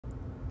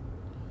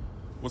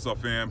What's up,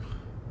 fam?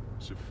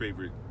 It's your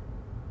favorite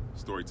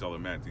storyteller,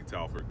 Matt D.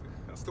 Talford.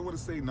 I still want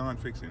to say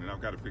non-fiction, and I've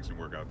got a fiction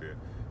work out there.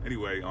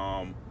 Anyway,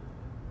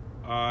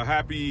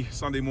 happy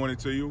Sunday morning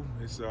to you.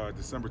 It's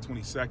December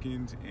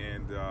 22nd,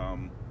 and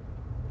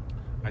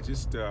I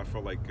just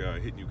felt like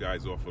hitting you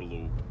guys off with a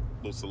little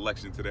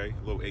selection today,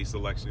 a little A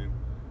selection.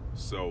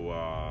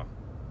 So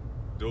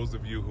those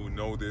of you who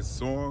know this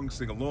song,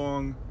 sing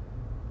along.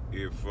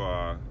 If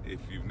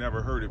you've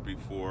never heard it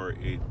before,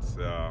 it's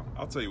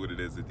I'll tell you what it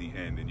is at the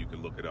end, and you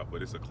can look it up.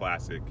 But it's a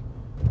classic,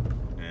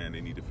 and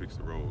they need to fix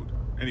the road.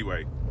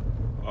 Anyway,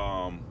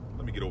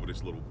 let me get over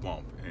this little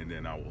bump, and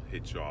then I will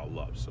hit y'all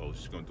up. So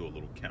just gonna do a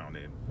little count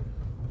in.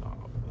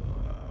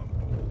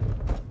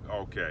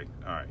 Okay,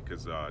 all right,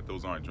 because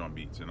those aren't drum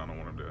beats, and I don't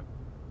want them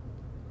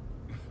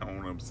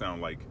to sound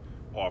like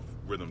off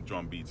rhythm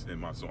drum beats in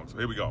my song. So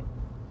here we go.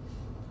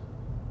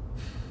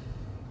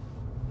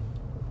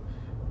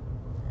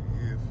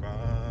 If I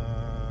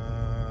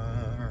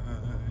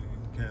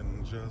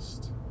can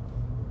just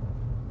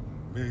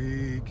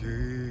make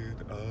it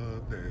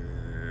up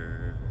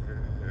there,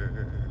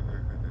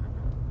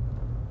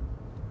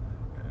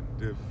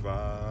 and if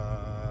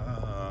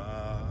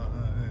I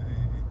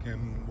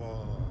can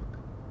walk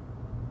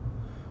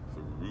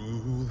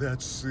through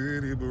that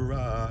city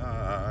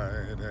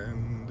bright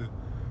and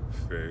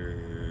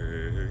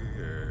fair,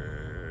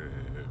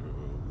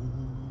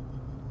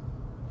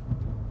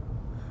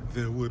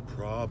 there would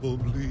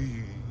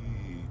probably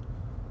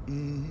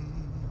be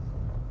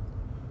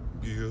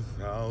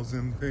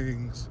 1,000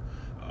 things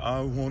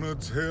I want to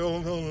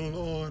tell the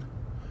Lord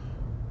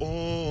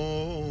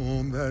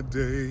on that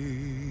day,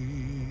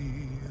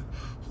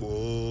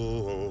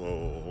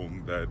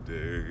 on that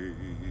day,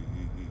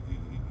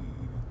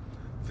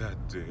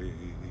 that day.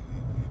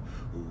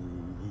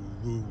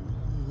 Ooh,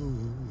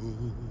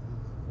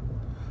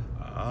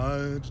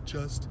 I'd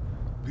just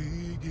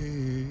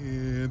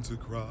begin to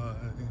cry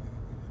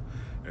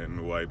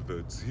and wipe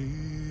the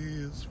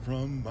tears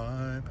from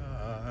mine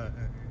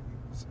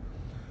eyes.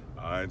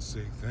 I'd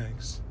say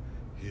thanks,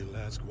 he'll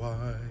ask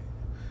why,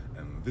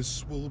 and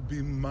this will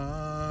be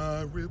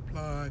my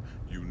reply.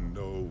 You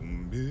know,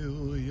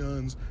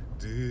 millions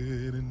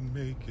didn't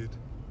make it,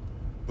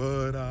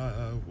 but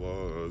I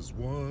was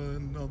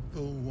one of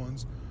the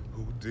ones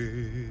who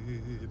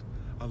did.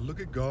 I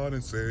look at God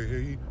and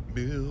say,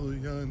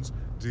 millions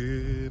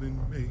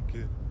didn't make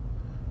it,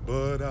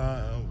 but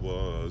I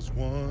was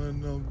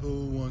one of the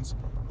ones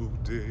who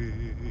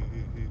did.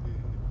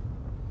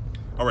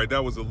 All right,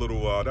 that was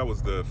that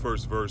was the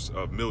first verse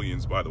of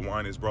Millions by the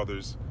Winans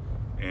brothers.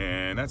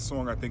 And that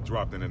song, I think,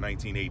 dropped in the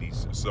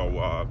 1980s.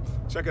 So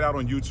check it out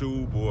on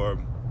YouTube or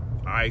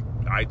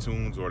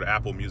iTunes or the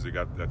Apple Music.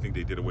 I think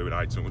they did away with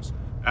iTunes.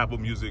 Apple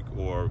Music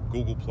or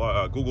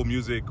Google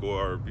Music,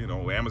 or, you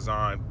know,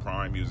 Amazon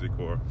Prime Music,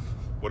 or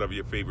whatever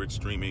your favorite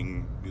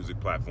streaming music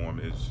platform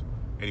is.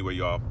 Anyway,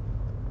 y'all,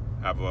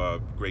 have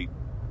a great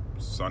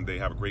Sunday,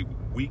 have a great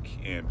week,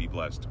 and be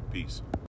blessed. Peace.